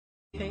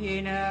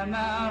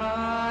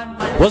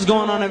What's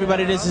going on,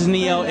 everybody? This is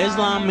Neo.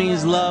 Islam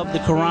means love. The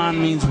Quran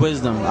means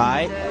wisdom.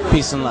 Alright?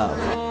 Peace and love.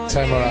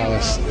 Ty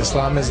Morales.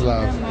 Islam is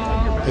love.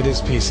 It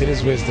is peace. It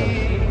is wisdom.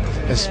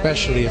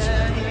 Especially if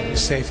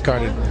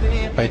safeguarded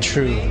by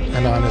true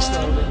and honest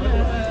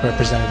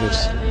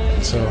representatives.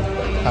 So,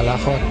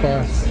 Allahu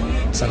Akbar.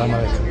 Salam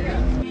alaikum.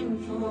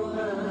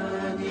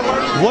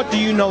 What do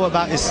you know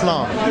about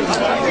Islam?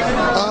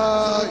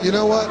 You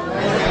know what?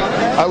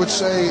 I would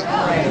say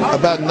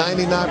about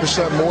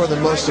 99% more than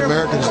most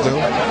Americans do.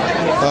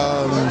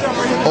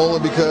 Only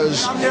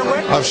because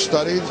I've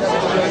studied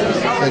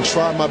and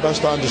tried my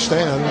best to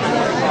understand.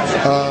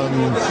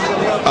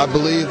 I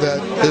believe that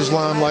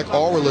Islam, like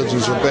all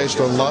religions, are based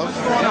on love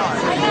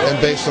and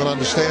based on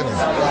understanding.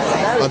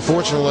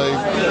 Unfortunately,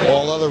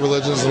 all other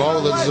religions and all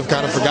religions have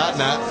kind of forgotten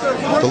that,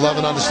 the love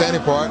and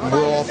understanding part, and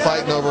we're all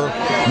fighting over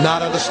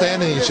not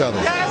understanding each other.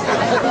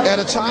 At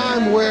a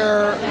time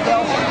where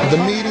the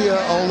media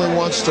only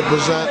wants to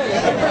present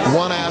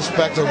one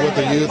aspect of what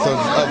the youth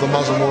of the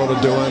Muslim world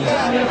are doing,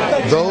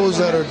 those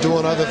that are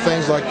doing other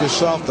things like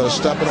yourself, that are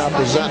stepping out,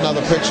 presenting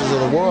other pictures of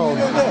the world,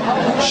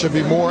 should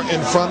be more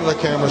in front of the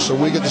camera so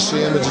we get to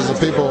see images of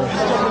people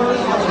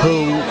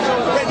who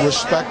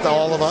respect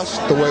all of us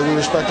the way we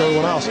respect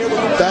everyone else.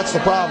 That's the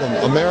problem.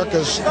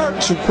 America's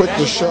too quick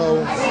to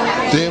show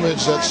the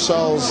image that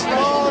sells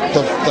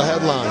the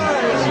headline,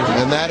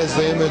 and that is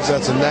the image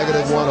that's a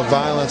negative one of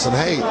violence and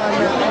hate.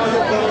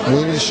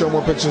 We need to show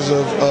more pictures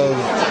of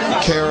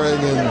caring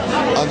and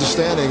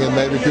understanding, and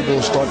maybe people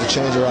will start to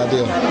change their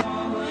idea.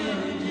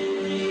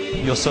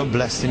 You're so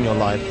blessed in your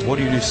life. What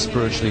do you do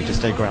spiritually to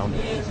stay grounded?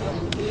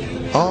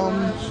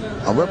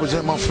 I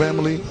represent my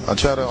family. I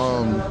try to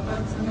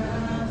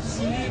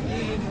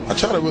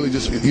really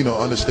just,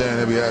 understand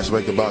every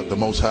aspect about the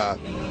Most High.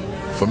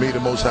 For me, the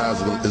Most High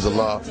is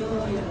Allah.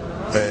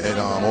 And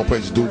all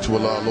praise is due to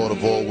Allah, Lord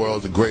of all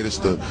worlds, the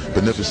greatest, the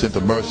beneficent,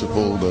 the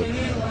merciful,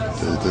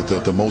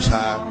 the Most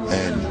High.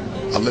 And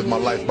I live my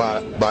life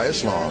by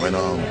Islam. And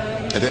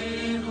then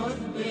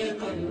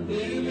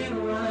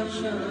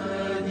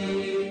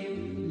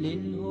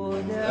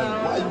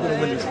why are you gonna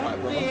win this fight,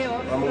 brother?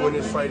 I'm gonna win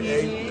this fight,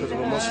 A, because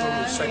I'm a Muslim,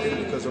 and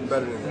second, because I'm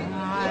better than him.